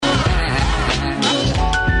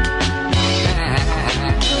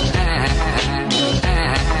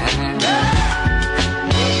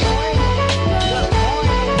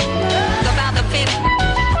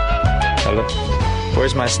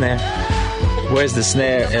snare? Where's the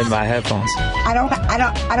snare in my headphones? I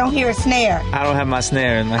don't hear a snare. I don't have my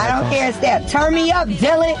snare in my headphones. I don't hear a snare. Turn me up,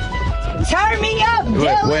 Dylan. Turn me up,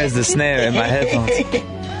 Dylan. Where's the snare in my headphones?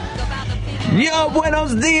 Yo,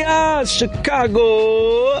 buenos dias,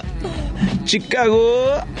 Chicago.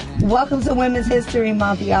 Welcome to Women's History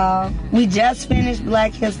Month, y'all. We just finished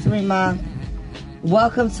Black History Month.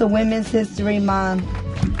 Welcome to Women's History Month.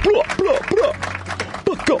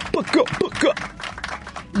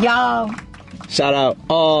 Y'all. Shout out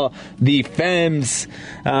all the femmes,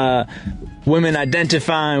 women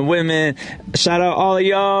identifying women. Shout out all of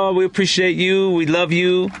y'all. We appreciate you. We love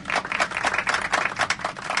you.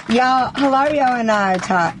 Y'all, Hilario and I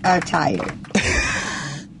are tired.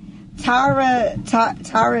 Tara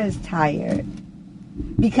is tired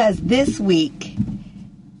because last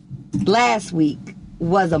week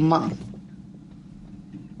was a month.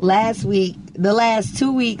 The last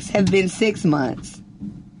 2 weeks have been 6 months.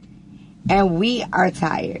 And we are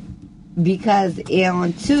tired because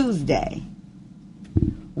on Tuesday,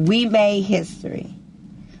 we made history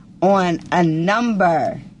on a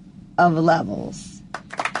number of levels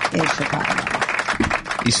in Chicago.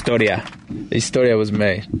 Historia was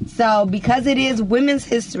made. So, because it is Women's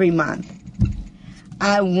History Month,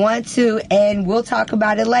 I want to, and we'll talk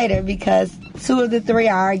about it later because 2 of the 3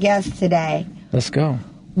 are our guests today. Let's go.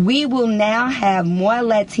 We will now have more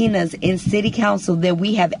Latinas in city council than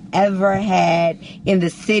we have ever had in the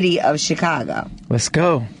city of Chicago. Let's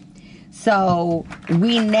go. So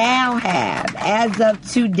we now have, as of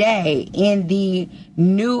today, in the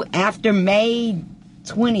new, after May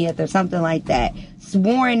 20th or something like that,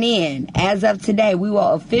 sworn in, as of today, we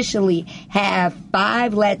will officially have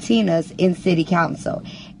 5 Latinas in city council.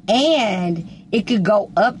 And it could go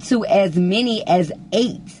up to as many as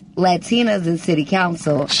 8 Latinas in city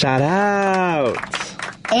council. Shout out.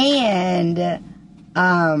 And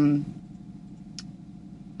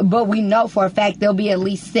but we know for a fact there'll be at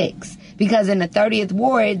least 6 because in the 30th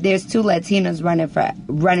ward there's 2 Latinas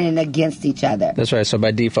running against each other. That's right. So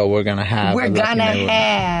by default we're gonna have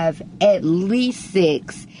at least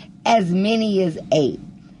 6, as many as 8.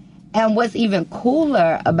 And what's even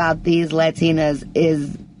cooler about these Latinas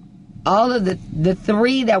is all of the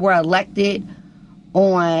 3 that were elected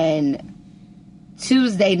on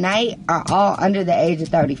Tuesday night are all under the age of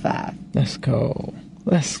 35. Let's go.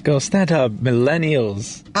 Stand up,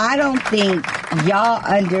 millennials. I don't think y'all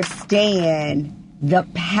understand the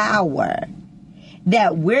power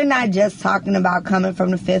that we're not just talking about coming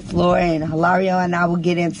from the 5th floor, and Hilario and I will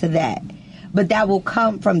get into that, but that will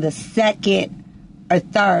come from the 2nd or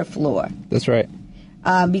 3rd floor. That's right.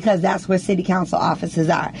 Because that's where city council offices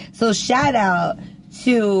are. So shout out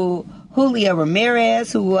to Julia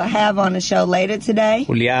Ramirez, who we'll have on the show later today.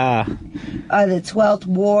 Julia. The 12th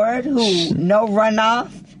ward, who no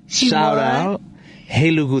runoff. Shout out.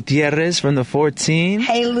 Helu Gutierrez from the 14th.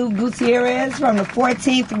 Helu Gutierrez from the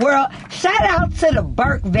 14th world. Shout out to the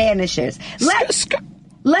Burke Vanishers.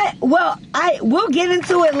 We'll get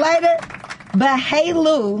into it later, but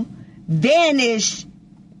Helu vanished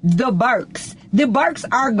the Burkes. The Burkes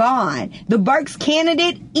are gone. The Burkes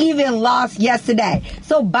candidate even lost yesterday.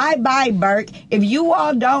 So bye-bye, Burke. If you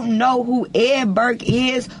all don't know who Ed Burke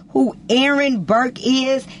is, who Aaron Burke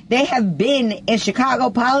is, they have been in Chicago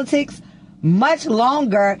politics much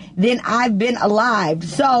longer than I've been alive.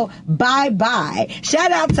 So bye-bye.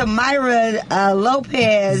 Shout out to Myra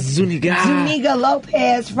Lopez. Zuniga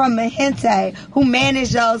Lopez from Mahente, who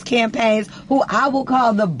managed those campaigns, who I will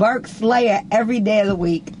call the Burke Slayer every day of the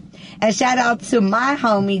week. And shout out to my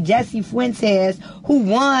homie, Jesse Fuentes, who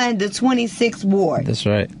won the 26th ward. That's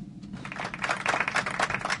right.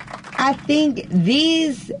 I think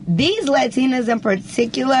these Latinas in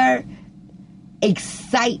particular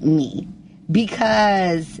excite me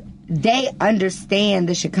because they understand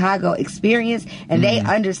the Chicago experience and they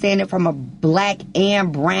understand it from a black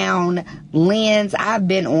and brown lens. I've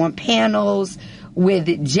been on panels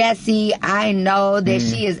with Jessie. I know that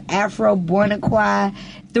she is Afro-Boricua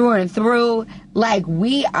through and through. Like,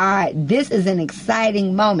 this is an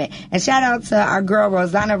exciting moment. And shout out to our girl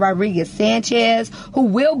Rosanna Rodriguez Sanchez, who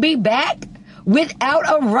will be back without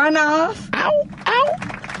a runoff.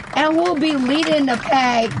 And will be leading the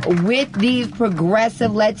pack with these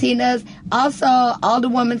progressive Latinas. Also,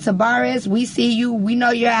 Alderwoman Tabares, we see you. We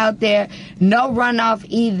know you're out there. No runoff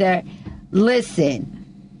either. Listen.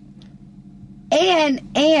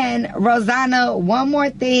 And Rosanna, one more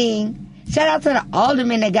thing. Shout out to the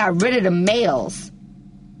alderman that got rid of the males.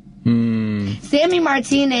 Sammy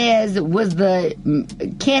Martinez was the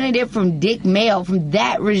candidate from Dick Mayo, from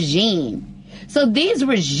that regime. So these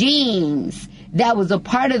regimes that was a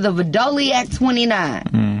part of the Vidoli Act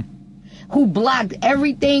 29, who blocked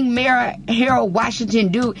everything Mayor Harold Washington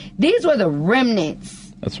do. These were the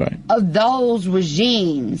remnants. That's right. Of those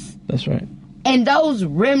regimes. That's right. And those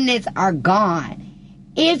remnants are gone.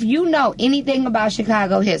 If you know anything about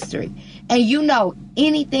Chicago history and you know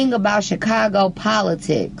anything about Chicago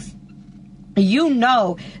politics, you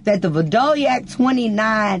know that the Vidoli Act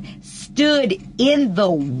 29 stood in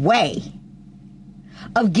the way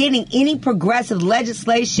of getting any progressive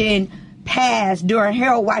legislation passed during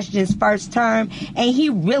Harold Washington's first term, and he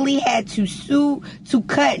really had to sue to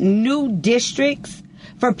cut new districts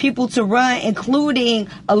for people to run, including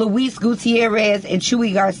Luis Gutierrez and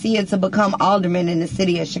Chuy Garcia, to become aldermen in the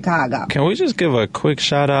city of Chicago. Can we just give a quick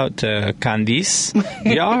shout out to Candice?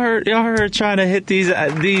 y'all heard her trying to hit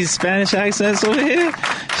these Spanish accents over here?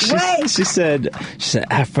 She said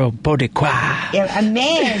Afro Boricua. Yeah,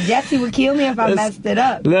 man, Jesse would kill me if I messed it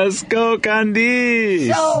up. Let's go,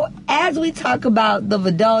 Candice. So, as we talk about the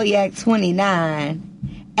Vidoli Act 29,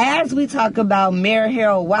 as we talk about Mayor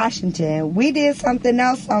Harold Washington, we did something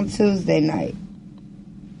else on Tuesday night.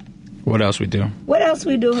 What else we do? What else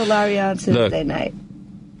we do, Hilaria, on Tuesday night?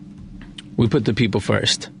 We put the people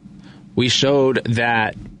first. We showed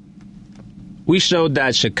that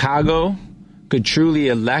Chicago could truly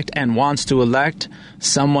elect and wants to elect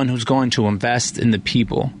someone who's going to invest in the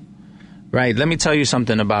people. Right? Let me tell you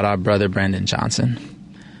something about our brother Brandon Johnson.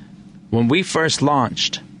 When we first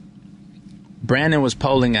launched, Brandon was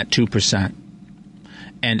polling at 2%.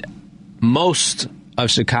 And most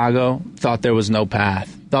of Chicago thought there was no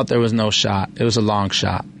path, thought there was no shot. It was a long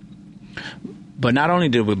shot. But not only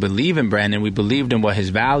did we believe in Brandon, we believed in what his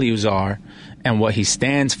values are and what he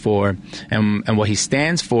stands for. And what he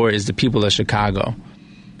stands for is the people of Chicago.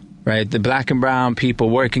 Right? The black and brown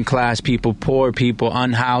people, working class people, poor people,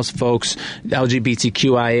 unhoused folks,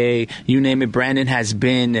 LGBTQIA, you name it. Brandon has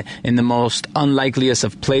been in the most unlikeliest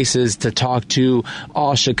of places to talk to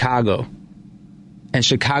all Chicago. And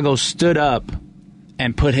Chicago stood up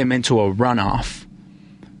and put him into a runoff.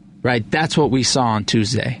 Right? That's what we saw on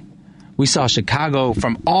Tuesday. We saw Chicago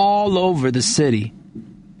from all over the city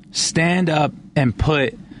stand up and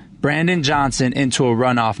put Brandon Johnson into a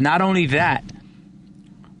runoff. Not only that,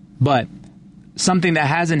 but something that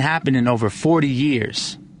hasn't happened in over 40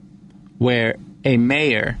 years, where a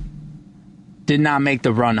mayor did not make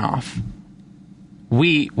the runoff.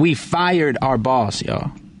 We fired our boss,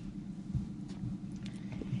 y'all.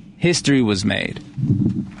 History was made.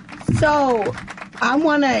 So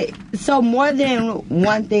more than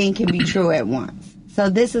one thing can be true at once.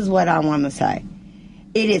 So this is what I want to say.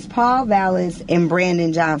 It is Paul Vallas and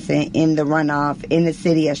Brandon Johnson in the runoff in the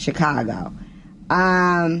city of Chicago.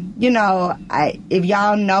 If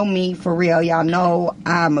y'all know me for real, y'all know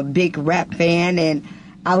I'm a big rap fan, and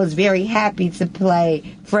I was very happy to play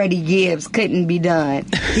Freddie Gibbs' Couldn't Be Done,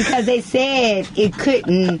 because they said it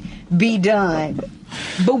couldn't be done.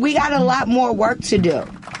 But we got a lot more work to do.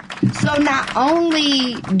 So not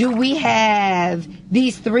only do we have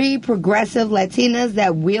these 3 progressive Latinas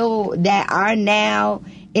that are now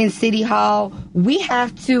in City Hall, we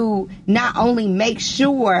have to not only make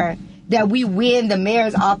sure that we win the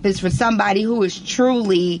mayor's office for somebody who is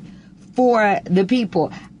truly for the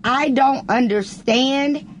people. I don't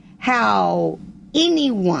understand how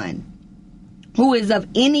anyone who is of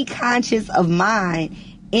any conscience of mind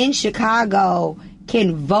in Chicago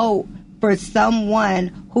can vote for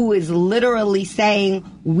someone who is literally saying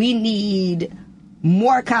we need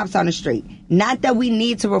more cops on the street. Not that we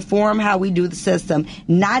need to reform how we do the system.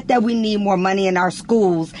 Not that we need more money in our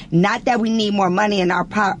schools. Not that we need more money in our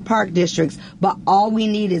park districts. But all we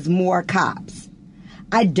need is more cops.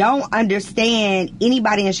 I don't understand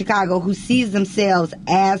anybody in Chicago who sees themselves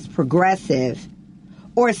as progressive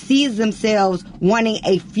or sees themselves wanting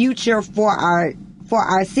a future for our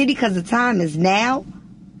city, because the time is now.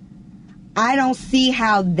 I don't see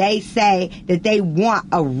how they say that they want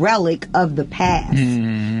a relic of the past.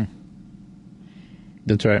 Mm-hmm.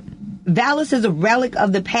 That's right. Vallas is a relic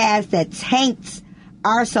of the past that tanked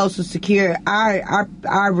our Social Security,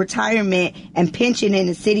 our retirement and pension in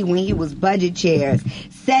the city when he was budget chairs,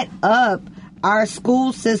 set up our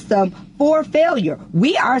school system for failure.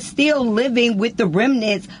 We are still living with the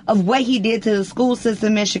remnants of what he did to the school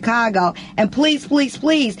system in Chicago. And please, please,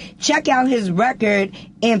 please check out his record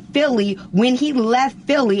in Philly. When he left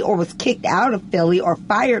Philly, or was kicked out of Philly, or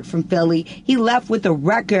fired from Philly, he left with a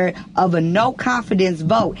record of a no confidence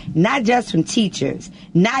vote, not just from teachers,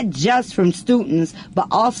 not just from students, but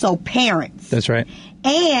also parents. That's right.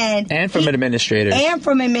 And from administrators. And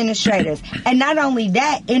from administrators. And not only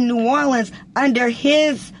that, in New Orleans, under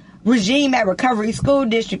his regime at Recovery School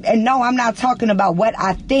District. And no, I'm not talking about what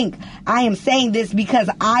I think. I am saying this because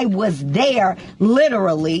I was there,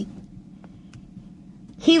 literally.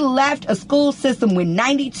 He left a school system with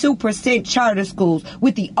 92% charter schools,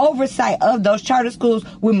 with the oversight of those charter schools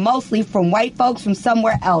were mostly from white folks from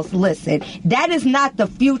somewhere else. Listen, that is not the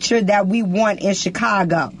future that we want in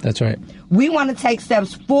Chicago. That's right. We want to take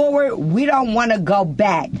steps forward. We don't want to go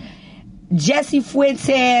back. Jesse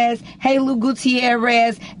Fuentes, Helu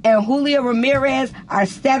Gutierrez, and Julia Ramirez are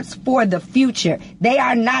steps for the future. They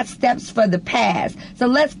are not steps for the past. So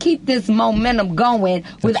let's keep this momentum going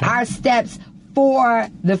with our steps for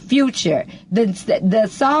the future. The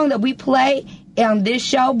song that we play on this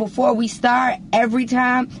show before we start every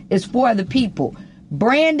time is for the people.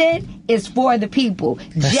 Brandon is for the people.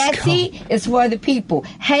 Jesse is for the people.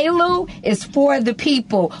 Helu is for the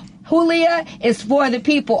people. Julia is for the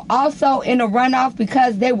people. Also in a runoff,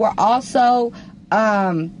 because they were also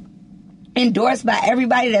endorsed by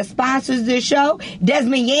everybody that sponsors this show.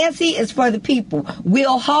 Desmond Yancey is for the people.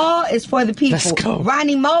 Will Hall is for the people. Let's go.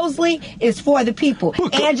 Ronnie Mosley is for the people.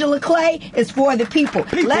 Angela Clay is for the people.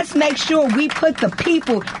 Let's make sure we put the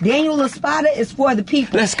people. Daniel Espada is for the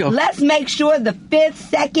people. Let's go. Let's make sure the 5th,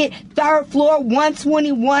 2nd, 3rd floor,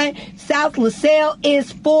 121 South LaSalle is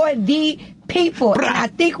for the people. And I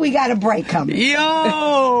think we got a break coming.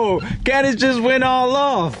 Yo! Candace just went all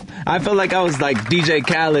off. I feel like I was like DJ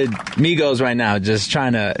Khaled, Migos right now, just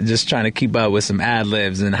trying to keep up with some ad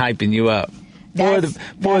libs and hyping you up for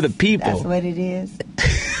the people. That's what it is.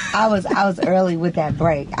 I was early with that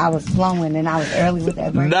break. I was flowing and I was early with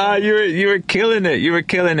that break. Nah, you were killing it. You were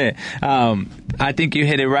killing it. I think you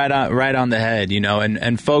hit it right on the head,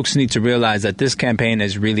 and folks need to realize that this campaign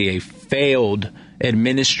is really a failed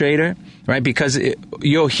administrator, right? Because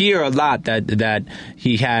you'll hear a lot that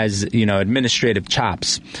he has, administrative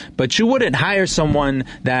chops, but you wouldn't hire someone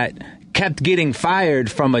that kept getting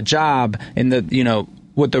fired from a job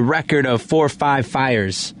with the record of 4 or 5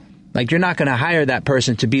 fires. Like, you're not going to hire that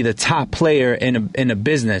person to be the top player in a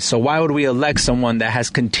business. So why would we elect someone that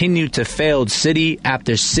has continued to fail city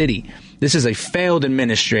after city? This is a failed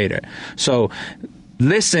administrator. So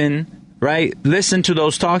listen to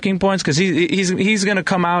those talking points, because he's going to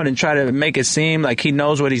come out and try to make it seem like he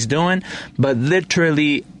knows what he's doing. But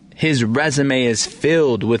literally, his resume is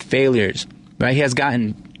filled with failures, right? He has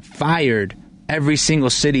gotten fired every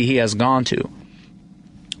single city he has gone to.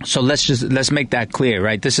 So let's make that clear,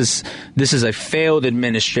 right? This is a failed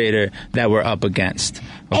administrator that we're up against.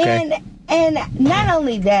 Okay. And not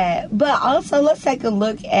only that, but also let's take a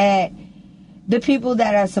look at the people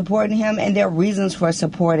that are supporting him and their reasons for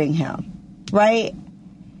supporting him, right?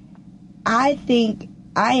 I think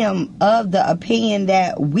I am of the opinion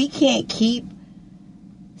that we can't keep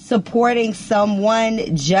supporting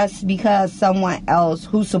someone just because someone else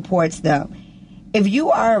who supports them. If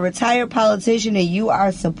you are a retired politician and you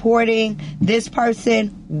are supporting this person,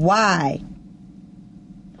 why?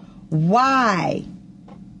 Why?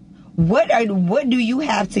 What do you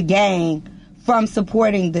have to gain from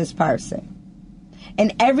supporting this person?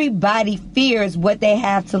 And everybody fears what they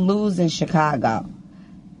have to lose in Chicago.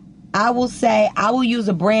 I will use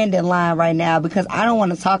a Brandon line right now because I don't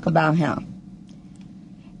want to talk about him.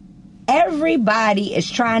 Everybody is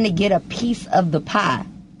trying to get a piece of the pie.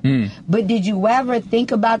 But did you ever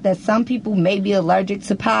think about that some people may be allergic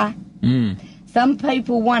to pie? Some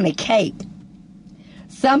people want a cake.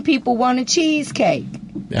 Some people want a cheesecake.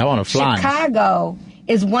 I want a fly. Chicago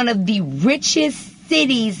is one of the richest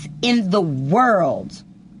cities in the world.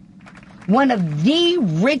 One of the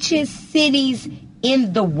richest cities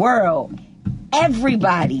in the world.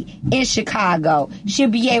 Everybody in Chicago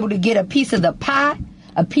should be able to get a piece of the pie,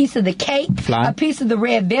 a piece of the cake, a piece of the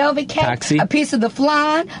red velvet cake, a piece of the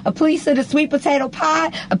flan, a piece of the sweet potato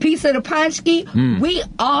pie, a piece of the punchki. We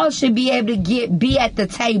all should be able to be at the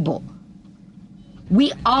table.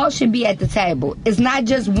 We all should be at the table. It's not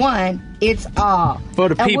just one, it's all. For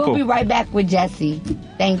the people. And we'll be right back with Jesse.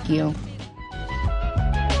 Thank you.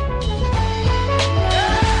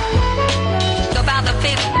 About the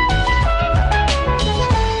people.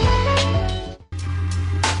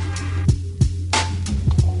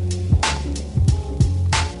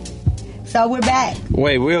 So we're back.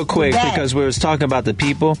 Wait, real quick, because we was talking about the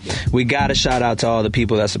people. We got to shout out to all the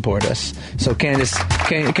people that support us. So Candace,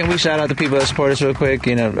 can we shout out the people that support us real quick?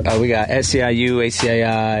 We got SCIU,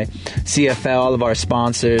 ACAI, CFL, all of our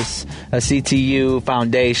sponsors, CTU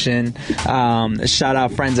Foundation. Shout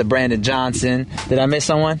out friends of Brandon Johnson. Did I miss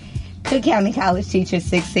someone? Cook County College Teachers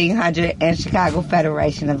 1600 and Chicago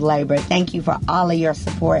Federation of Labor. Thank you for all of your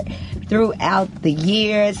support throughout the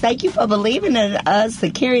years. Thank you for believing in us to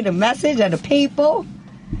carry the message of the people.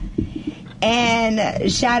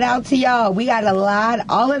 And shout out to y'all. We got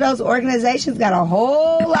all of those organizations got a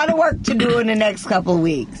whole lot of work to do in the next couple of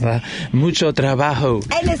weeks. Mucho trabajo.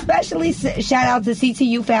 And especially shout out to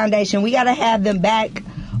CTU Foundation. We got to have them back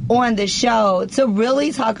on the show to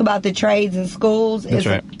really talk about the trades in schools. That's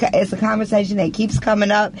right. It's a conversation that keeps coming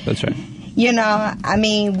up. That's right. You know, I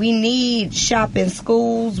mean, we need shop in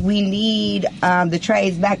schools. We need the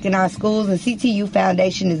trades back in our schools, and CTU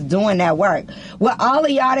Foundation is doing that work. Well, all of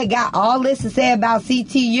y'all that got all this to say about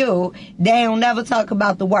CTU, they don't never talk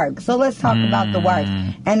about the work. So let's talk about the work,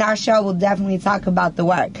 and our show will definitely talk about the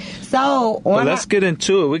work. So, let's get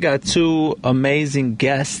into it. We got 2 amazing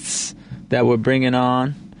guests that we're bringing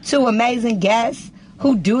on. 2 amazing guests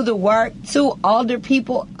who do the work. 2 older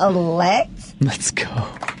people elect. Let's go.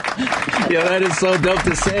 Yo, that is so dope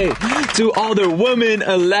to say. 2 older women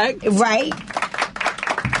elect. Right.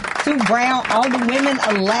 2 brown older women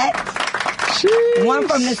elect. Sheesh. One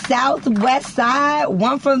from the southwest side,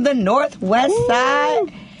 one from the northwest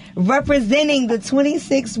side. Representing the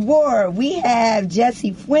 26th Ward, we have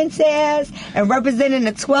Jesse Fuentes. And representing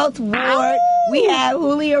the 12th Ward, we have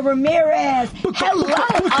Julio Ramirez. Hello,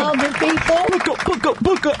 older people.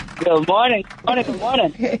 Good morning. Good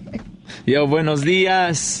morning. Yo, buenos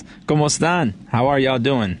dias. ¿Cómo están? How are y'all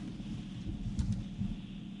doing?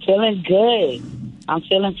 Feeling good. I'm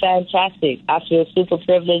feeling fantastic. I feel super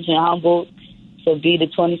privileged and humbled to be the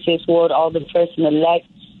 26th Ward Alderperson-elect.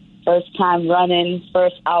 First time running,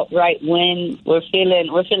 first outright win. We're feeling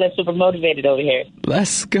super motivated over here.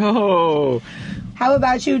 Let's go. How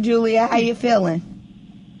about you, Julia? How you feeling?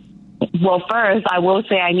 Well, first, I will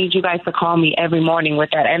say I need you guys to call me every morning with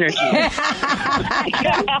that energy.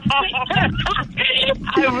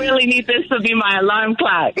 I really need this to be my alarm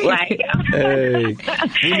clock. Like, hey,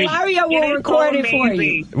 Mario will record it for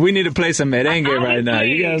you. We need to play some merengue right now.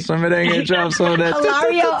 You got some merengue drops on that.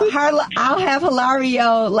 I'll have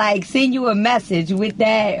Hilario like send you a message with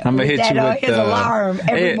that. I'm gonna hit you with his alarm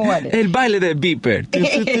every morning. El baile del beeper.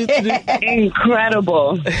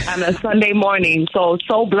 Incredible on a Sunday morning. So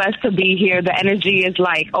blessed to be here. The energy is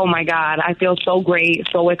like, oh my God, I feel so great,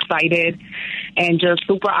 so excited, and just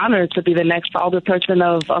super honored to be the next alderperson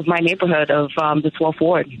of my neighborhood of the 12th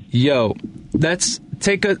Ward. Yo, let's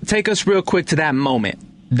take us real quick to that moment.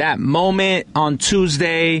 That moment on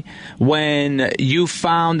Tuesday when you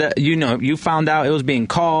found out it was being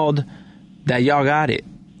called that y'all got it.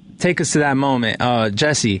 Take us to that moment.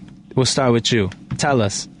 Jesse, we'll start with you. Tell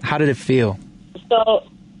us, how did it feel? So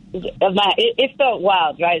it felt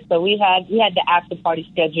wild, right? So we had the after party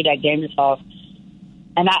scheduled at Gamers Hall,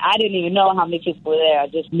 and I didn't even know how many people were there. I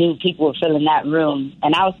just knew people were filling that room,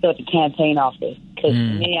 and I was still at the campaign office because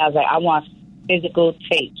to me, I was like, I want physical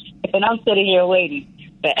tapes, and I'm sitting here waiting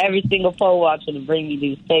for every single poll watcher to bring me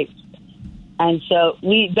these tapes. And so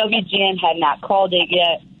WGN had not called it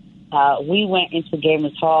yet. We went into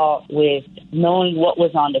Gamers Hall with knowing what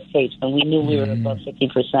was on the tapes, and we knew we were above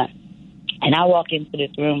 50%. And I walk into this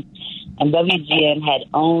room, and WGN had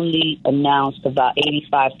only announced about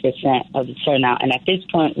 85% of the turnout. And at this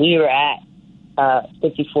point, we were at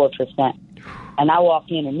 54%. And I walk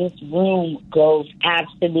in, and this room goes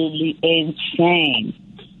absolutely insane.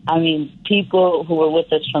 I mean, people who were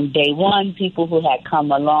with us from day one, people who had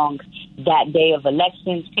come along that day of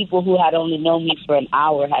elections, people who had only known me for an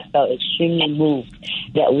hour had felt extremely moved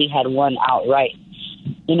that we had won outright.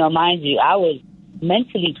 You know, mind you, I was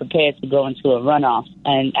mentally prepared to go into a runoff,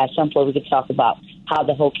 and at some point we could talk about how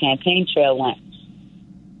the whole campaign trail went.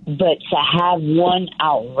 But to have won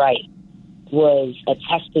outright was a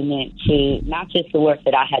testament to not just the work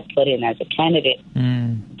that I had put in as a candidate,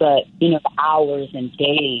 but, you know, the hours and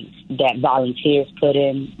days that volunteers put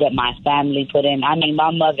in, that my family put in. I mean,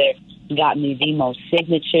 my mother got me the most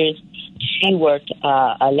signatures. She worked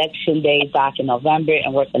election day back in November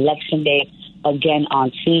and worked election day again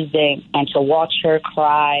on Tuesday, and to watch her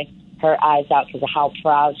cry her eyes out because of how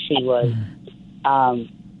proud she was,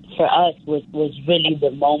 for us was really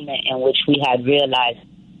the moment in which we had realized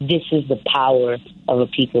this is the power of a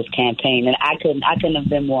people's campaign, and I couldn't have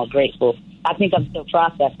been more grateful. I think I'm still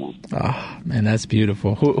processing. Oh man, that's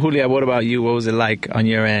beautiful. Julia, what about you? What was it like on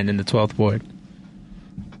your end in the 12th Ward?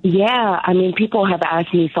 Yeah, I mean, people have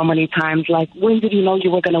asked me so many times, like, when did you know you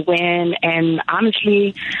were going to win? And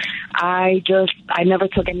honestly, I never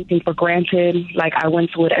took anything for granted. Like, I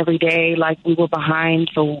went to it every day, like we were behind.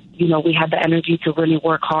 So, you know, we had the energy to really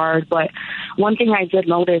work hard. But one thing I did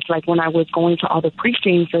notice, like when I was going to all the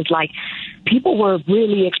precincts, is like people were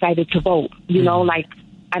really excited to vote, you know, like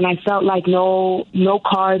And I felt like no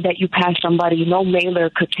card that you pass somebody, no mailer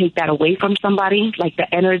could take that away from somebody, like the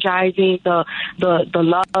energizing, the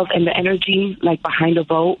love and the energy, like behind a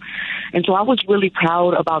vote. And so I was really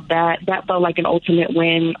proud about that. That felt like an ultimate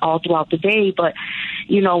win all throughout the day. But,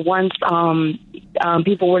 you know, once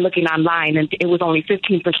people were looking online and it was only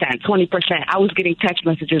 15%, 20%, I was getting text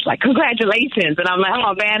messages like, congratulations. And I'm like,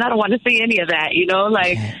 oh, man, I don't want to see any of that, you know,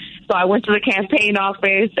 like. So I went to the campaign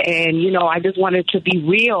office and, you know, I just wanted to be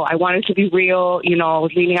real. I wanted to be real. You know, I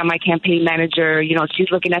was leaning on my campaign manager. You know, she's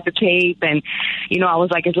looking at the tape. And, you know, I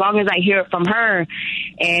was like, as long as I hear it from her.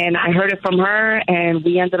 And I heard it from her. And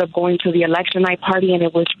we ended up going to the election night party. And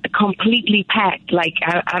it was completely packed. Like,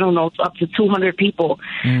 I don't know, up to 200 people.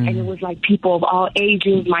 And it was like people of all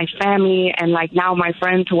ages, my family. And like now my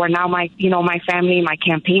friends who are now my, you know, my family, my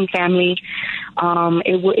campaign family.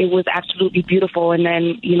 It was absolutely beautiful. And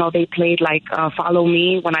then, you know, they played like Follow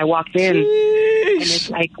Me when I walked in. And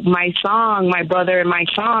it's like my song, my brother and my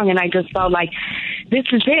song. And I just felt like this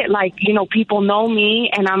is it. Like, you know, people know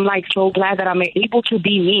me and I'm like so glad that I'm able to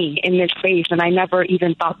be me in this space. And I never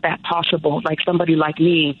even thought that possible. Like somebody like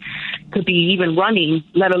me could be even running,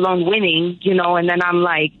 let alone winning, you know, and then I'm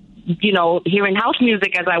like, you know, hearing house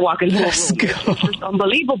music as I walk into a room. It's just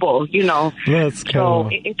unbelievable, you know. Let's go. So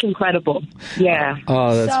it's incredible. Yeah.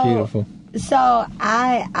 Oh, that's beautiful. So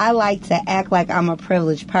I like to act like I'm a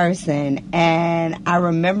privileged person, and I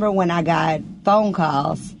remember when I got phone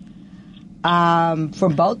calls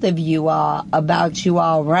from both of you all about you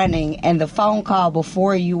all running, and the phone call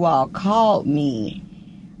before you all called me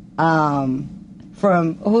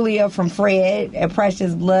from Julio from Fred at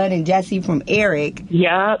Precious Blood and Jesse from Eric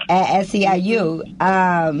at SEIU.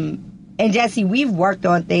 And Jesse, we've worked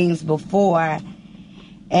on things before.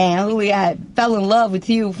 And Julio, I fell in love with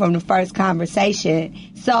you from the first conversation.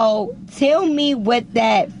 So tell me what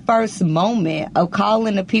that first moment of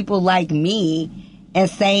calling the people like me and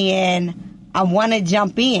saying, I want to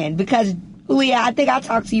jump in. Because, Julio, I think I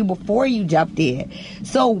talked to you before you jumped in.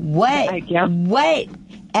 So what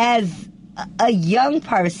as a young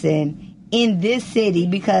person in this city,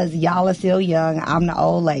 because y'all are still young, I'm the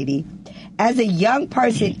old lady. As a young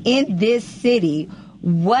person in this city,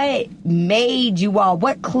 what made you all,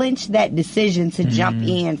 what clinched that decision to jump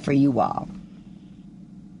in for you all?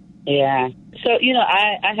 Yeah. So, you know,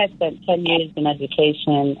 I had spent 10 years in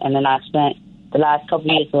education, and then I spent the last couple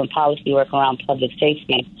of years doing policy work around public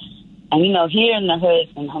safety. And, you know, here in the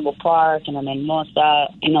hood, in Humboldt Park and then in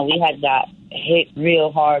Northside, you know, we had got hit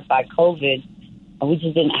real hard by COVID. And we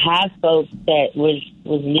just didn't have folks that was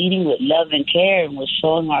leading with love and care and was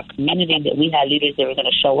showing our community that we had leaders that were going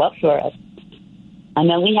to show up for us. And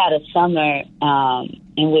then we had a summer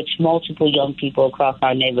in which multiple young people across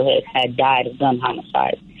our neighborhood had died of gun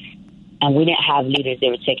homicide. And we didn't have leaders that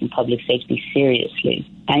were taking public safety seriously.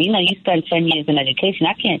 And, you know, you spend 10 years in education.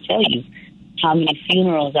 I can't tell you how many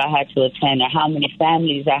funerals I had to attend or how many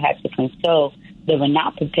families I had to console that were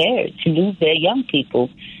not prepared to lose their young people.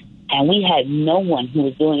 And we had no one who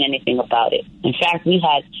was doing anything about it. In fact, we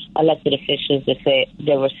had elected officials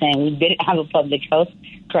that were saying we didn't have a public health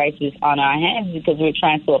crisis on our hands because we were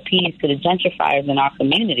trying to appease to the gentrifiers in our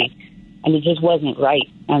community. And it just wasn't right.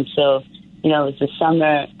 And so, you know, it was the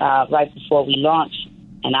summer right before we launched,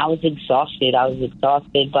 and I was exhausted. I was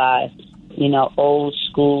exhausted by, you know, old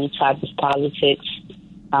school type of politics.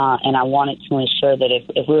 And I wanted to ensure that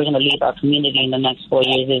if we were going to lead our community in the next 4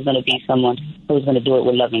 years, there's going to be someone who was going to do it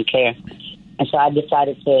with love and care. And so I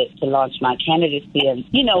decided to launch my candidacy. And,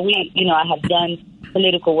 you know, I have done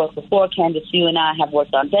political work before. Candace, you and I have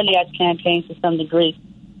worked on Deliad's campaign to some degree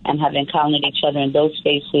and have encountered each other in those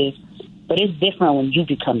spaces. But it's different when you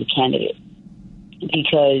become the candidate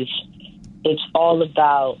because it's all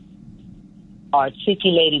about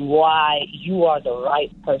articulating why you are the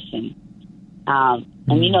right person.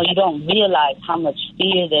 And, you know, you don't realize how much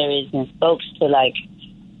fear there is in folks to, like,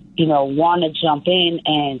 you know, want to jump in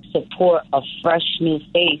and support a fresh new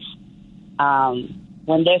face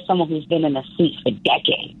when there's someone who's been in a seat for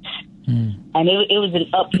decades. And it was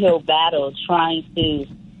an uphill battle trying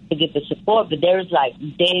to get the support. But there's, like,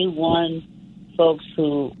 day one folks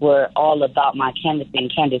who were all about my candidacy,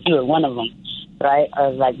 and Candace, you were one of them. Right? I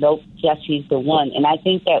was like, nope, Jesse's the one. And I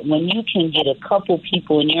think that when you can get a couple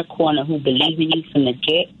people in your corner who believe in you from the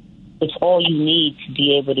get, it's all you need to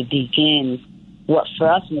be able to begin what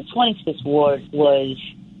for us in the 26th ward was,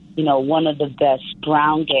 you know, one of the best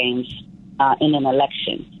ground games in an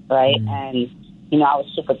election, right? And, you know, I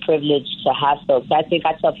was super privileged to have folks. I think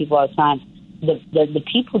I tell people all the time, the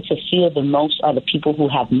people to feel the most are the people who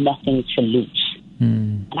have nothing to lose.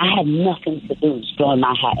 And I had nothing to lose throwing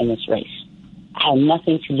my hat in this race. I had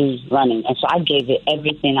nothing to lose running. And so I gave it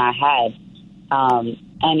everything I had.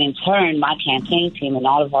 And in turn, my campaign team and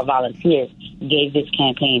all of our volunteers gave this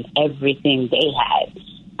campaign everything they had.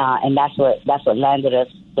 And that's what landed us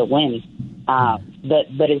the win.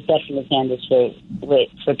 But it's definitely, Candace,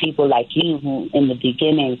 for people like you who in the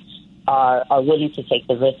beginning are willing to take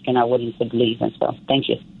the risk and are willing to believe. And so thank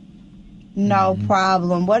you. No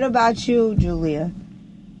problem. What about you, Julia?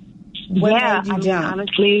 What made you jump?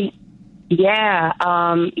 Honestly, yeah.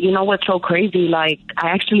 You know what's so crazy? Like, I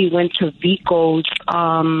actually went to Vico's.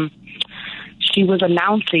 She was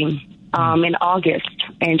announcing in August,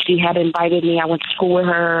 and she had invited me. I went to school with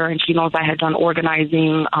her, and she knows I had done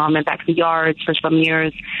organizing in backyards for some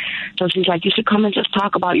years. So she's like, you should come and just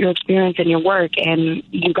talk about your experience and your work. And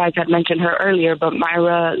you guys had mentioned her earlier, but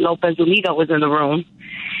Myra Lopez Zuniga was in the room.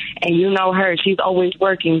 And you know her, she's always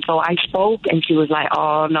working. So I spoke, and she was like,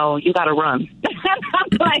 oh, no, you got to run.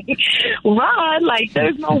 I'm like, run? Like,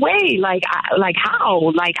 there's no way. Like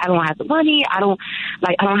how? Like, I don't have the money. I don't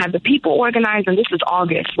have the people organized. And this is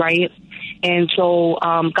August, right? And so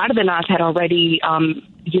Cardenas had already,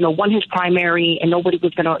 won his primary, and nobody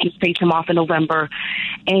was going to face him off in November.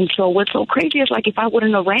 And so what's so crazy is, like, if I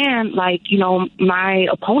wouldn't have ran, like, my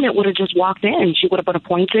opponent would have just walked in. She would have been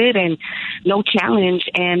appointed and no challenge.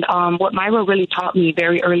 And what Myra really taught me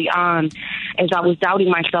very early on as I was doubting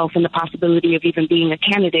myself and the possibility of even being a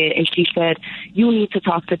candidate, and she said, you need to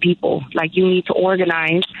talk to people. Like, you need to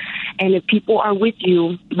organize. And if people are with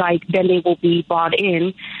you, like, then they will be bought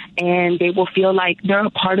in, and they will feel like they're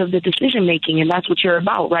a part of the decision making, and that's what you're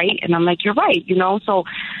about, right? And I'm like, you're right, So,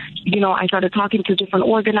 I started talking to different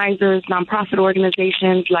organizers, nonprofit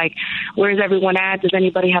organizations, like, where's everyone at? Does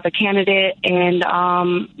anybody have a candidate? And,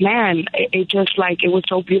 man, it just, like, it was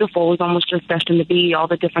so beautiful. It was almost just destined to be, all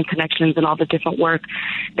the different connections and all the different work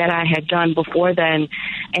that I had done before then.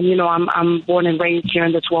 And, I'm born and raised here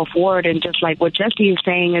in the 12th Ward, and just like what Jesse is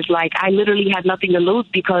saying is, like, I literally had nothing to lose,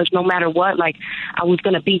 because no matter what, like, I was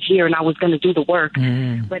going to be here and I was going to do the work.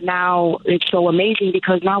 But now it's so amazing,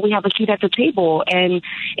 because now we have a seat at the table. And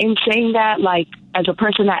in saying that, like, as a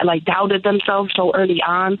person that, like, doubted themselves so early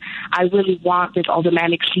on, I really want this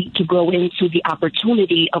automatic seat to grow into the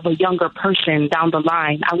opportunity of a younger person down the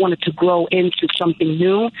line. I want it to grow into something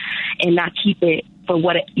new and not keep it for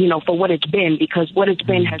what it's been, because what it's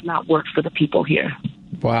been has not worked for the people here.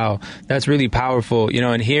 Wow, that's really powerful.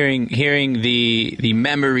 And hearing the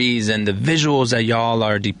memories and the visuals that y'all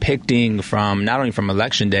are depicting from not only from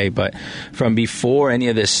Election Day, but from before any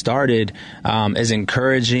of this started, is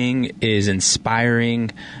encouraging, is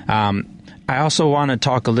inspiring. I also want to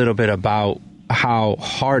talk a little bit about how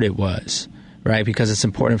hard it was, right? Because it's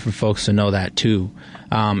important for folks to know that too.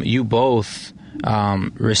 You both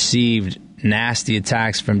received nasty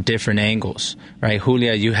attacks from different angles, right?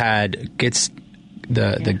 Julia, you had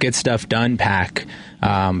the Get Stuff Done pack,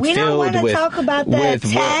 we don't want to talk about the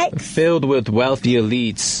attacks. Filled with wealthy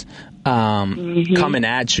elites coming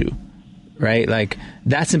at you, right? Like,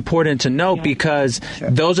 that's important to note, because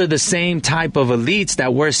those are the same type of elites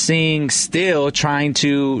that we're seeing still trying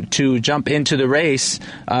to jump into the race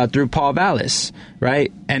through Paul Vallas,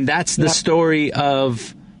 right? And that's the story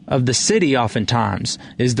of the city oftentimes,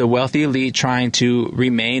 is the wealthy elite trying to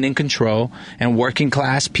remain in control, and working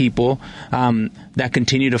class people that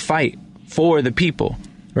continue to fight for the people,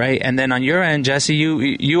 right? And then on your end, Jesse,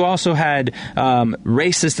 you also had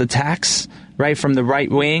racist attacks, right, from the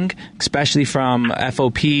right wing, especially from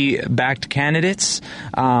FOP-backed candidates.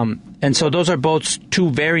 And so those are both two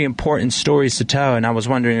very important stories to tell. And I was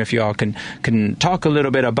wondering if you all can talk a little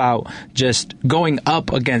bit about just going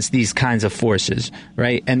up against these kinds of forces,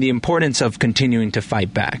 right, and the importance of continuing to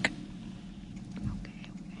fight back.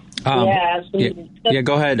 Yeah, absolutely. Yeah,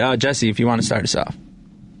 go ahead, Jesse, if you want to start us off.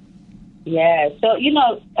 Yeah, so,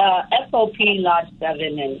 FOP Lodge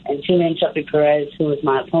 7 and Julian Chuppy Perez, who was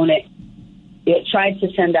my opponent, it tried to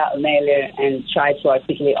send out a mailer and tried to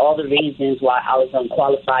articulate all the reasons why I was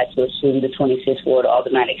unqualified to assume the 26th Ward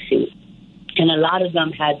automatic seat. And a lot of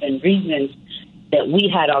them had been reasons that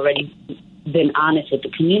we had already been honest with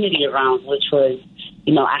the community around, which was,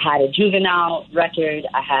 I had a juvenile record,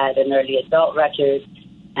 I had an early adult record,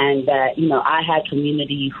 and that, I had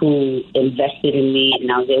community who invested in me,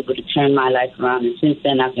 and I was able to turn my life around. And since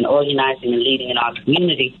then, I've been organizing and leading in our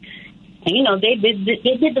community. And, they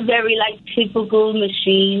did the very, typical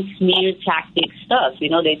machine smear tactic stuff.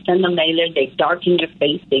 They send a mailer, they darken your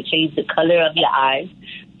face, they change the color of your eyes,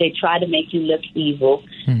 they try to make you look evil,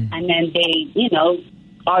 and then they,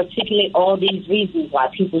 articulate all these reasons why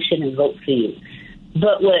people shouldn't vote for you.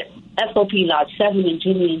 But what FOP Lodge 7 and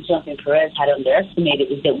Julian Jumping Perez had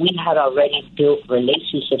underestimated is that we had already built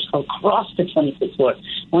relationships across the 26th ward.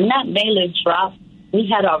 When that mailer dropped, we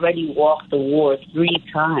had already walked the ward 3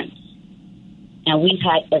 times. And we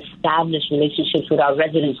had established relationships with our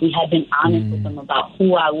residents. We had been honest with them about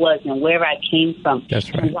who I was and where I came from. That's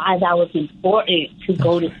right. And why that was important to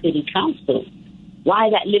go to city council. Why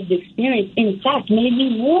that lived experience, in fact, made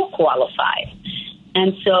me more qualified.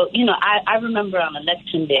 And so, you know, I remember on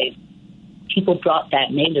election day, people brought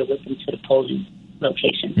that mailer with them to the polling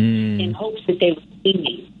location in hopes that they would see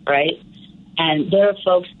me, right? And there are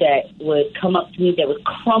folks that would come up to me, that would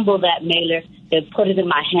crumble that mailer, they'd put it in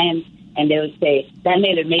my hands, and they would say, that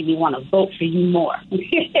mailer made me want to vote for you more.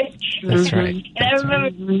 That's right.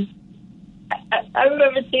 And I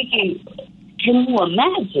remember thinking, can you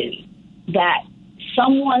imagine that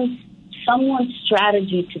someone's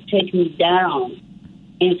strategy to take me down,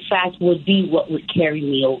 in fact, would be what would carry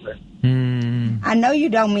me over? I know you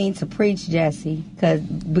don't mean to preach, Jesse,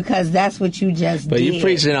 because that's what you just did. But you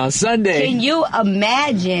preaching on Sunday. Can you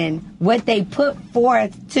imagine what they put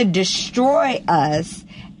forth to destroy us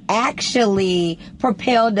actually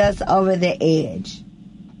propelled us over the edge?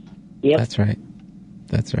 Yep. That's right.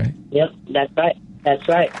 That's right. Yep, that's right. That's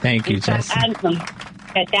right. Thank you, Jesse.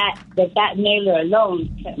 That mailer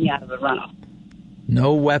alone kept me out of a runoff.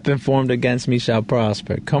 No weapon formed against me shall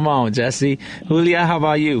prosper. Come on, Jesse. Julia, how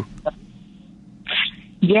about you?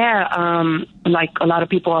 Yeah, like a lot of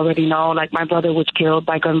people already know, like my brother was killed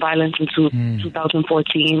by gun violence in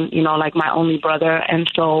 2014, you know, like my only brother. And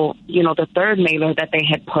so, you know, the third mailer that they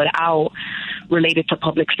had put out related to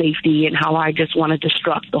public safety and how I just want to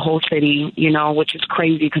destruct the whole city, you know, which is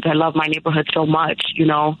crazy because I love my neighborhood so much, you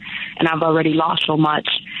know, and I've already lost so much.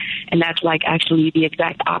 And that's like actually the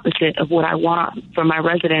exact opposite of what I want for my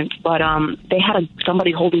residents. But they had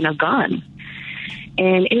somebody holding a gun.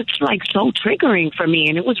 And it's like so triggering for me.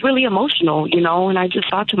 And it was really emotional, you know, and I just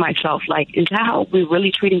thought to myself, like, is that how we're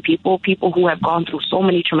really treating people who have gone through so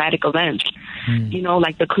many traumatic events? You know,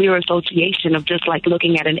 like the clear association of just like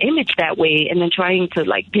looking at an image that way and then trying to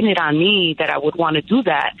like pin it on me that I would want to do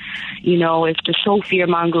that. You know, it's just so fear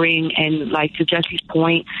mongering. And like to Jesse's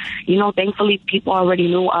point, you know, thankfully people already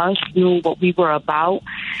knew us, knew what we were about.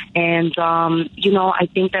 And, you know, I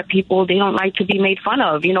think that people, they don't like to be made fun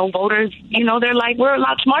of. You know, voters, you know, they're like, we're a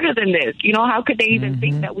lot smarter than this. You know, how could they even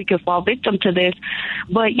think that we could fall victim to this?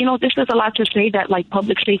 But, you know, this is a lot to say that like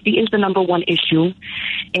public safety is the number one issue.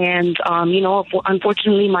 And, you know,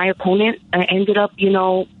 unfortunately, my opponent ended up, you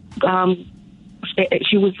know,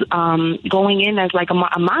 she was going in as like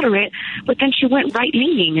a moderate, but then she went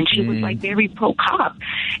right-leaning and she was like very pro-cop.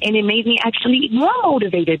 And it made me actually more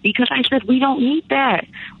motivated because I said, we don't need that.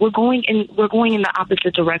 We're going in the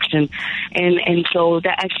opposite direction. And so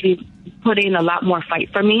that actually put in a lot more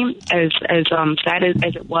fight for me, as sad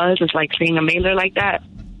as it was. It's like seeing a mailer like that.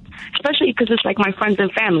 Especially because it's like my friends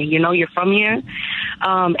and family, you know, you're from here.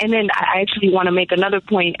 And then I actually want to make another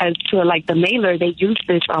point as to like the mailer. They used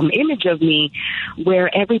this image of me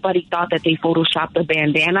where everybody thought that they photoshopped a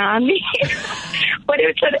bandana on me. But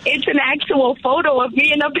it's an actual photo of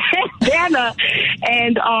me in a bandana.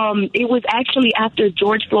 And it was actually after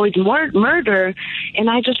George Floyd's murder. And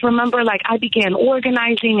I just remember like I began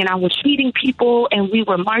organizing and I was feeding people and we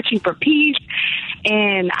were marching for peace.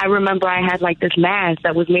 And I remember I had like this mask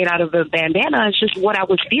that was made out of a bandana. It's just what I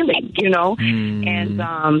was feeling, you know.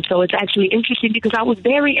 And so it's actually interesting because I was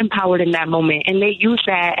very empowered in that moment. And they used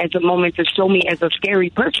that as a moment to show me as a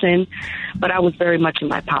scary person. But I was very much in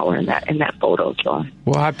my power in that photo. So.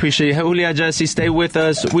 Well, I appreciate it. Julia, Jesse, stay with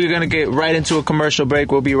us. We're going to get right into a commercial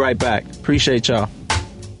break. We'll be right back. Appreciate y'all.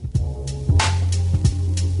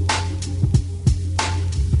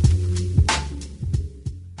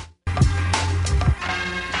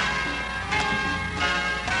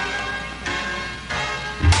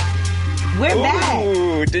 We're back.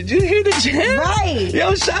 Ooh, did you hear the jam? Right.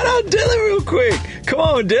 Yo, shout out Dylan real quick. Come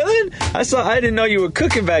on, Dylan. I didn't know you were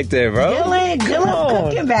cooking back there, bro. Dylan's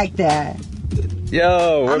cooking back there.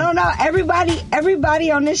 Yo. I don't know.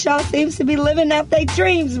 Everybody on this show seems to be living out their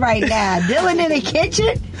dreams right now. Dylan in the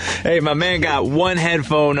kitchen. Hey, my man got one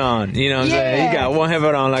headphone on. You know what I'm saying? He got one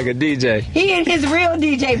headphone on like a DJ. He in his real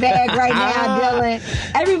DJ bag right now, Dylan.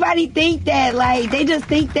 Everybody think that, like, they just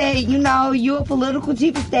think that, you know, you're a political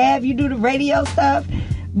chief of staff, you do the radio stuff.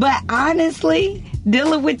 But honestly,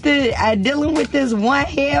 dealing with this one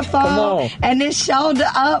headphone and this shoulder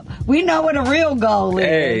up, we know what a real goal is.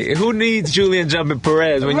 Hey, who needs Julian Jumping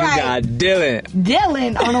Perez when you got Dylan?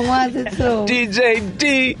 Dylan on the ones and twos. DJ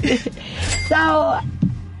D. So,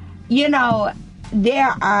 you know,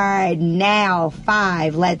 there are now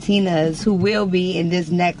 5 Latinas who will be in this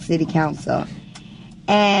next city council.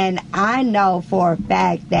 And I know for a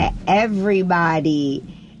fact that everybody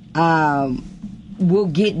will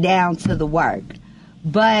get down to the work.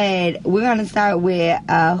 But we're going to start with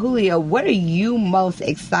Julio. What are you most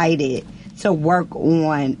excited to work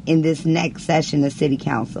on in this next session of City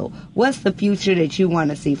Council? What's the future that you want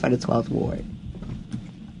to see for the 12th Ward?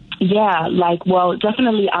 Yeah,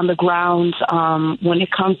 definitely on the ground, when it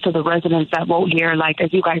comes to the residents that vote here,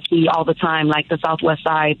 as you guys see all the time, the Southwest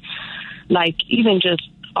side, even just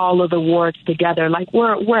all of the wards together,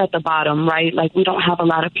 we're at the bottom, right? We don't have a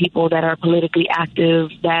lot of people that are politically active,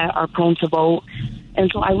 that are prone to vote. And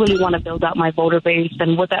so I really want to build up my voter base.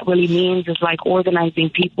 And what that really means is organizing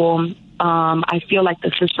people. I feel like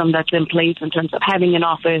the system that's in place in terms of having an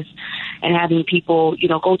office and having people,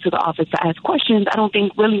 go to the office to ask questions, I don't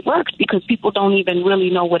think really works because people don't even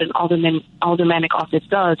really know what an aldermanic office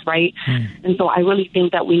does, right? And so I really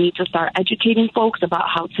think that we need to start educating folks about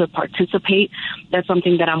how to participate. That's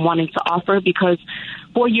something that I'm wanting to offer because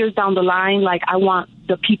 4 years down the line, I want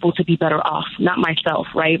the people to be better off, not myself,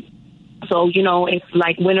 right? So, if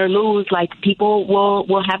win or lose, people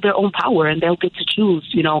will have their own power and they'll get to choose,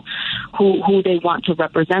 who they want to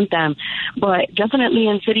represent them. But definitely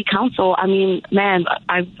in city council, I mean, man,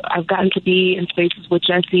 I've gotten to be in spaces with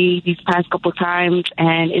Jesse these past couple times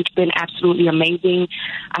and it's been absolutely amazing.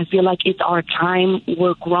 I feel like it's our time.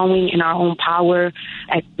 We're growing in our own power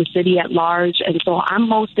at the city at large. And so I'm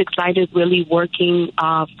most excited really working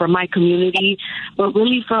for my community, but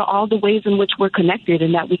really for all the ways in which we're connected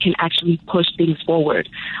and that we can actually push things forward.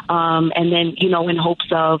 And then, in hopes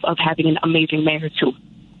of having an amazing mayor too.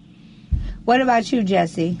 What about you,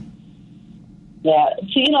 Jesse? Yeah,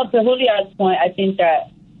 to Julia's point, I think that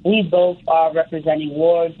we both are representing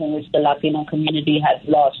wards in which the Latino community has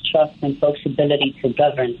lost trust in folks' ability to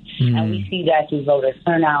govern. And we see that through voter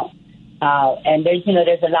turnout. And there's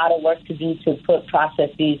a lot of work to do to put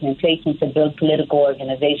processes in place and to build political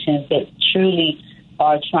organizations that truly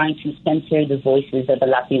are trying to center the voices of the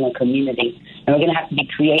Latino community. And we're going to have to be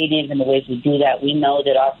creative in the ways we do that. We know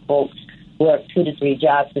that our folks work 2 to 3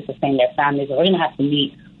 jobs to sustain their families, and we're going to have to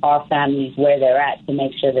meet our families where they're at to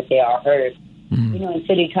make sure that they are heard. In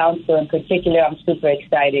city council in particular, I'm super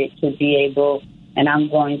excited to be able, and I'm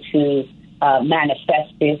going to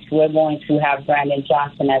manifest this. We're going to have Brandon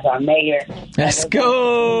Johnson as our mayor. Let's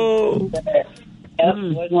go!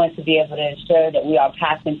 We're going to be able to ensure that we are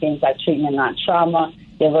passing things like treatment, not trauma,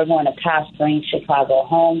 that we're going to pass Bring Chicago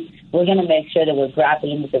Home. We're going to make sure that we're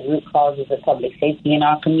grappling with the root causes of public safety in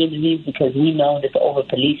our communities because we know that the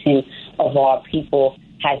over-policing of our people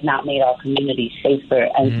has not made our communities safer.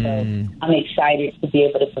 And so I'm excited to be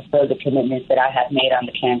able to fulfill the commitments that I have made on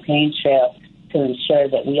the campaign trail to ensure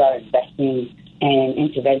that we are investing in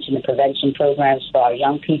intervention and prevention programs for our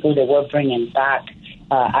young people, that we're bringing back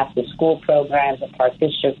after-school programs and park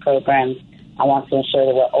district programs. I want to ensure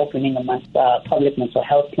that we're opening a public mental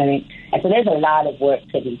health clinic. And so there's a lot of work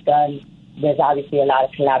to be done. There's obviously a lot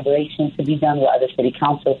of collaboration to be done with other city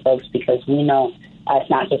council folks because we know it's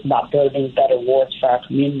not just about building better wards for our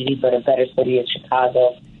community, but a better city of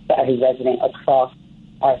Chicago for every resident across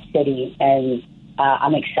our city. And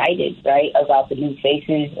I'm excited, right, about the new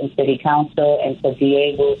faces in city council and to be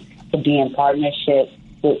able to be in partnership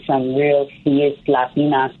with some real fierce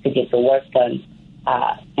Latinas to get the work done.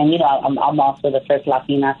 And, I'm also the first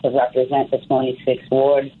Latina to represent the 26th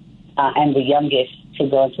Ward and the youngest to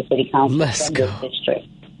go into city council Let's from go. this district.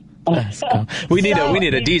 Let's go. We need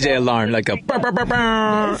a DJ alarm, like a burr, burr, burr,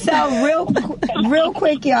 burr. So real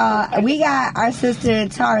quick, y'all, we got our sister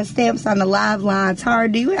Tara Stamps on the live line. Tara,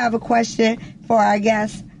 do you have a question for our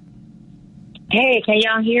guest? Hey, can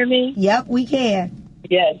y'all hear me? Yep, we can.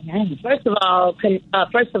 Yes. First of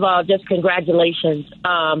all, just congratulations.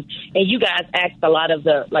 And you guys asked a lot of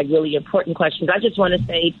the really important questions. I just want to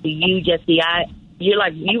say to you, Jesse,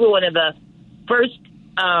 you were one of the first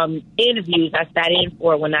interviews I sat in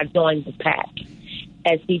for when I joined the PAC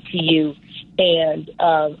at CTU, and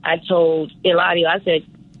I told Eladio, I said,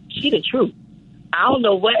 "She the truth. I don't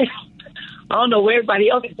know what everybody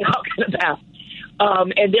else is talking about."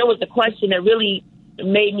 And there was a question that really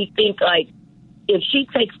made me think, if she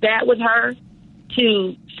takes that with her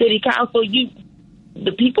to city council,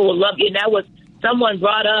 the people will love you. And that was someone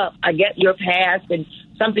brought up, I guess, your past and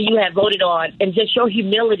something you had voted on, and just your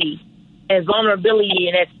humility and vulnerability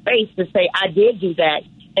in that space to say, I did do that,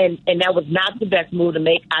 and that was not the best move to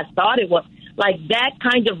make. I thought it was. That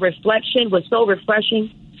kind of reflection was so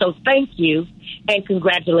refreshing. So thank you, and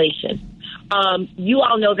congratulations. You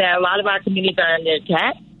all know that a lot of our communities are under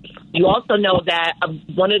attack. You also know that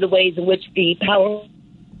one of the ways in which the power...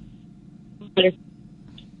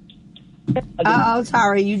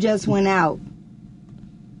 sorry, you just went out.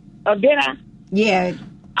 Oh, did I? Yeah.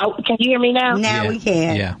 Oh, can you hear me now? Now we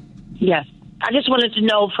can. Yeah. Yes. I just wanted to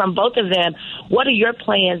know from both of them, what are your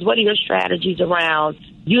plans, what are your strategies around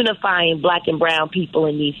unifying black and brown people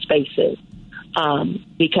in these spaces?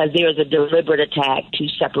 Because there is a deliberate attack to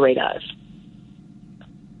separate us.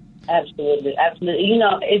 Absolutely. You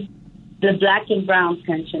know, it's the black and brown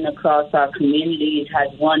tension across our communities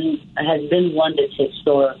has been one that's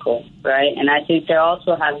historical, right? And I think there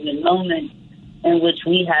also have been moments in which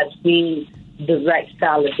we have seen direct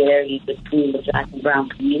solidarity between the black and brown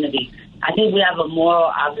community. I think we have a moral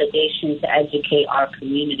obligation to educate our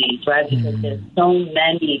communities, right? Because there's so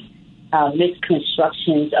many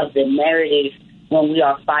misconstructions of the narrative when we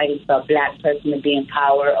are fighting for a black person to be in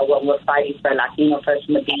power, or when we're fighting for a Latino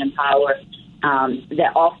person to be in power,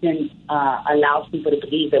 that often allows people to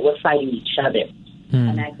believe that we're fighting each other.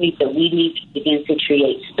 And I think that we need to begin to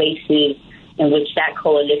create spaces in which that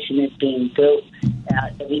coalition is being built,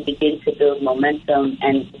 that we begin to build momentum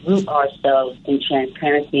and root ourselves in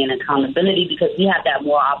transparency and accountability, because we have that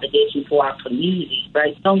moral obligation to our community,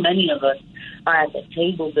 right? So many of us are at the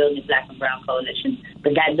table building black and brown coalitions,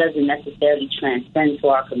 but that doesn't necessarily transcend to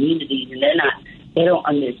our communities, and they don't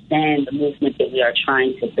understand the movement that we are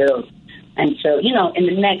trying to build. And so, you know, in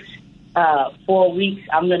the next 4 weeks,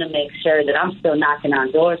 I'm going to make sure that I'm still knocking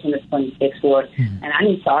on doors in the 26th Ward, and I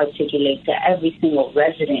need to articulate to every single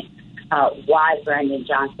resident why Brandon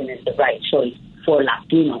Johnson is the right choice for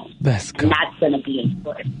Latinos. That's cool. And that's going to be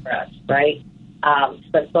important for us, right?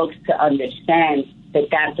 For folks to understand that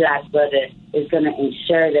black brother is going to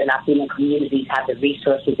ensure that Latino communities have the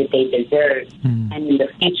resources that they deserve. And in the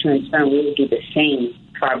future, in turn, we will do the same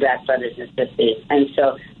for our black brothers and sisters. And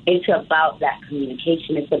so it's about that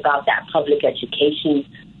communication. It's about that public education.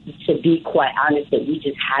 To be quite honest, that we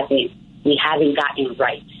haven't gotten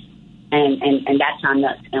right. And that's on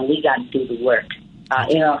us. And we got to do the work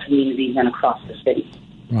in our communities and across the city.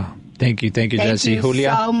 Wow. Thank you, Jesse.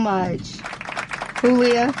 Julia? Thank you so much.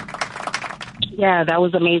 Julia? Yeah, that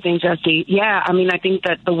was amazing, Jesse. Yeah, I mean, I think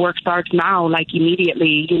that the work starts now, like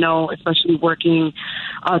immediately, you know, especially working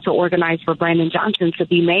to organize for Brandon Johnson to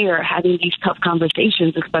be mayor, having these tough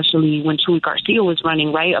conversations, especially when Chuy Garcia was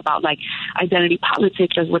running, right, about like identity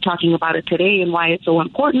politics as we're talking about it today and why it's so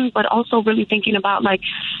important, but also really thinking about like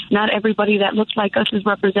not everybody that looks like us is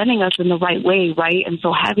representing us in the right way, right? And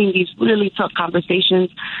so having these really tough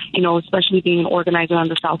conversations, you know, especially being an organizer on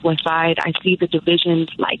the Southwest side, I see the divisions,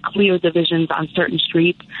 like clear divisions on certain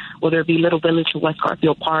streets, whether it be Little Village to West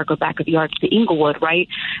Garfield Park or Back of the Arts to Inglewood, right?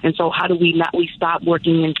 And so how do we stop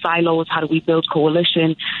working in silos? How do we build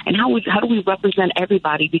coalition? And how do we represent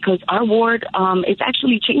everybody? Because our ward is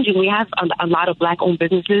actually changing. We have a lot of black-owned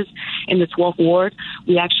businesses in the 12th ward.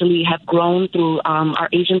 We actually have grown through our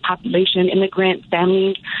Asian population, immigrant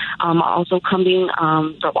families, also coming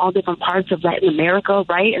from all different parts of Latin America,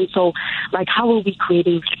 right? And so, like, how are we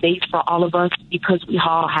creating space for all of us? Because we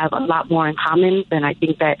all have a lot more in common than I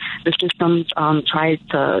think that the systems tries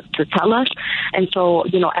to tell us. And so,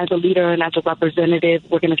 you know, as a leader and as a representative,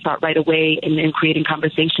 we're going to start right away in creating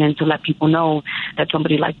conversation to let people know that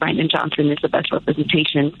somebody like Brandon Johnson is the best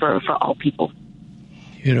representation for all people.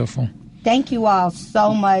 Beautiful. Thank you all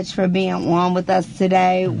so much for being on with us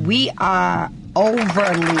today. We are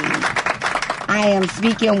I am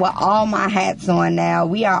speaking with all my hats on now.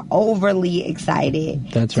 We are overly excited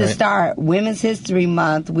to start Women's History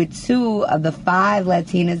Month with 2 of the 5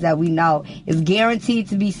 Latinas that we know. It's guaranteed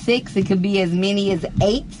to be 6. It could be as many as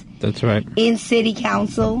 8. That's right. In City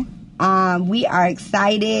Council. We are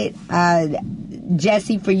excited.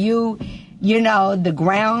 Jesse, for you, you know, the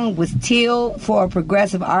ground was tilled for a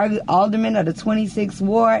progressive alderman of the 26th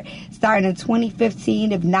Ward starting in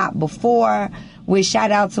 2015, if not before. With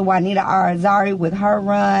shout out to Juanita Arazari with her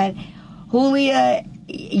run. Julia,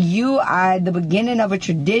 you are the beginning of a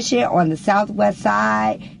tradition on the Southwest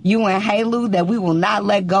side, you and Halu, that we will not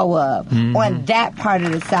let go of. Mm-hmm. On that part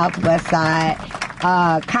of the Southwest side,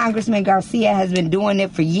 Congressman Garcia has been doing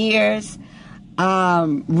it for years.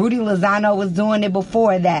 Rudy Lozano was doing it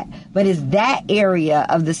before that. But it's that area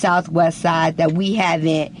of the Southwest side that we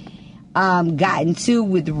haven't gotten to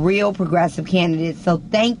with real progressive candidates. So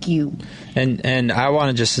thank you. And I want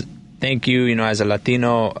to just thank you. You know, as a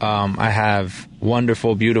Latino, I have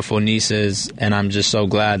wonderful, beautiful nieces, and I'm just so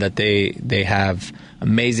glad that they have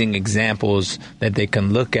amazing examples that they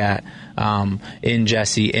can look at in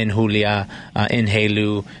Jessie, in Julia, in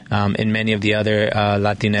Helu, in many of the other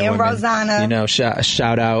Latina in women. Rosanna. You know,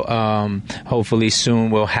 shout out. Hopefully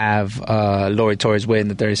soon we'll have Lori Torres Witt in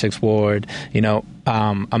the 36th Ward. You know,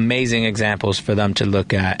 amazing examples for them to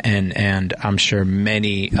look at, and I'm sure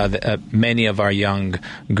many of our young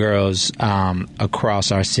girls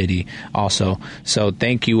across our city also. So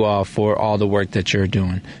thank you all for all the work that you're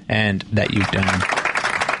doing and that you've done.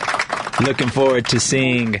 Looking forward to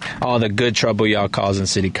seeing all the good trouble y'all cause in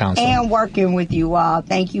city council. And working with you all.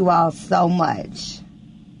 Thank you all so much.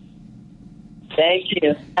 Thank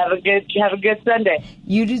you. Have a good Sunday.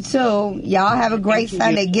 You do too. Y'all have a great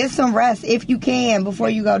Sunday. Get some rest if you can before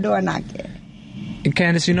you go door knocking. And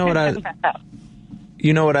Candace, you know what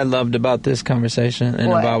I loved about this conversation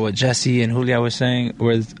and about what Jessie and Julia were saying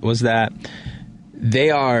was that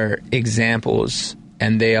they are examples,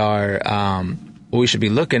 and they are what we should be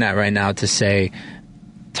looking at right now to say,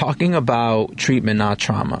 talking about treatment, not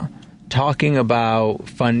trauma. Talking about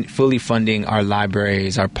fully funding our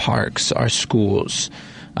libraries, our parks, our schools.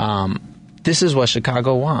 This is what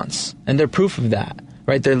Chicago wants. And they're proof of that,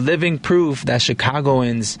 right? They're living proof that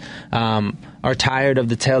Chicagoans are tired of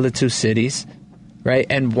the tale of two cities, right?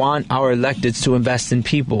 And want our electeds to invest in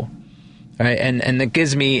people, right? And it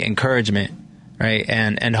gives me encouragement, right?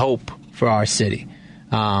 And hope for our city.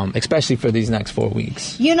 Especially for these next 4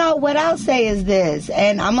 weeks. You know, what I'll say is this,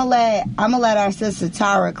 and I'm gonna let our sister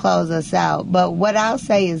Tara close us out, but what I'll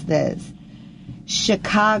say is this: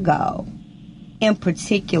 Chicago, in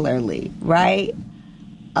particularly, right,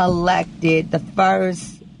 elected the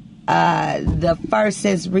first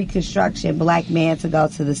since Reconstruction black man to go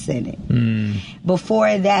to the Senate.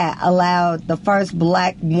 Before that, allowed the first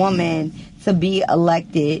black woman to be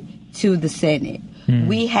elected to the Senate.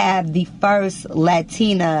 We have the first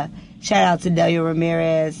Latina, shout out to Delia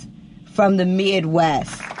Ramirez, from the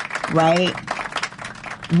Midwest, right?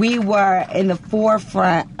 We were in the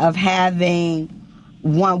forefront of having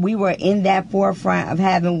one of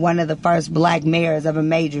the first black mayors of a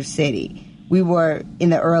major city. We were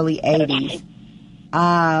in the early 80s.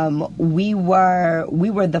 We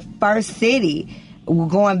were the first city,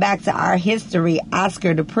 going back to our history,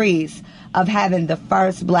 Oscar DePriest, of having the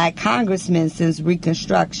first black congressman since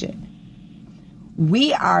Reconstruction.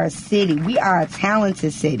 We are a city. We are a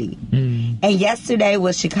talented city. And yesterday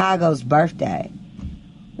was Chicago's birthday.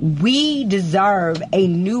 We deserve a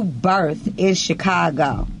new birth in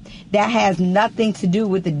Chicago that has nothing to do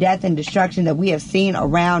with the death and destruction that we have seen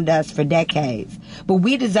around us for decades. But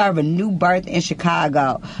we deserve a new birth in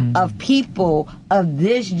Chicago of people of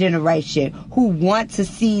this generation who want to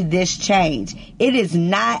see this change. It is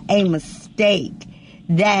not a mistake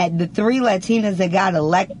that the 3 Latinas that got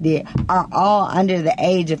elected are all under the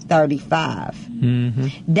age of 35.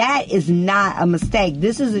 That is not a mistake.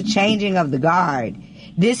 This is a changing of the guard.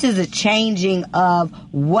 This is a changing of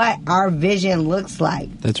what our vision looks like.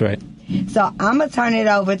 That's right. So I'm going to turn it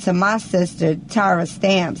over to my sister, Tara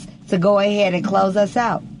Stamps, to go ahead and close us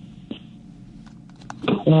out.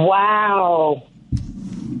 Wow.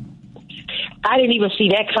 I didn't even see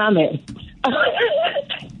that comment.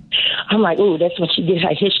 I'm like, ooh, that's when she did her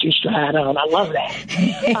history stride on. I love that.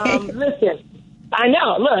 Listen, I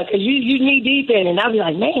know. Look, you knee deep in, and I'll be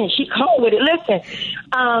like, man, she cold with it. Listen,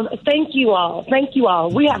 thank you all. Thank you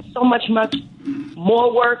all. We have so much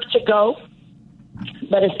more work to go.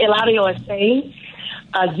 But as Eladio is saying,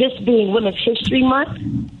 this being Women's History Month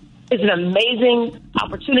is an amazing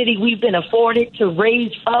opportunity we've been afforded to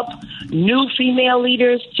raise up new female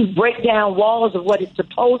leaders, to break down walls of what it's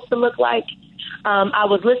supposed to look like. I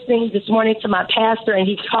was listening this morning to my pastor, and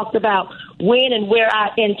he talked about when and where I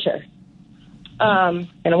enter. And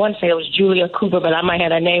I want to say it was Julia Cooper, but I might have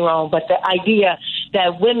that name wrong. But the idea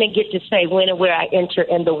that women get to say when and where I enter,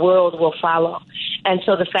 and the world will follow. And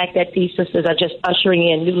so the fact that these sisters are just ushering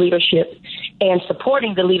in new leadership and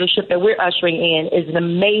supporting the leadership that we're ushering in is an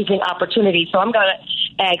amazing opportunity. So I'm going to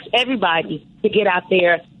ask everybody to get out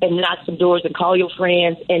there and knock some doors and call your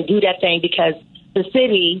friends and do that thing, because the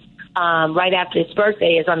city, right after its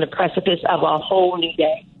birthday, is on the precipice of a whole new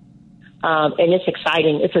day. And it's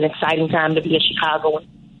exciting. It's an exciting time to be a Chicagoan.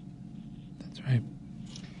 That's right.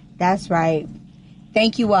 That's right.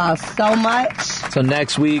 Thank you all so much. So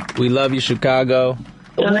next week, we love you, Chicago.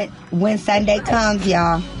 When Sunday comes,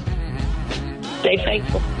 y'all. Stay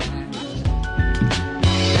faithful.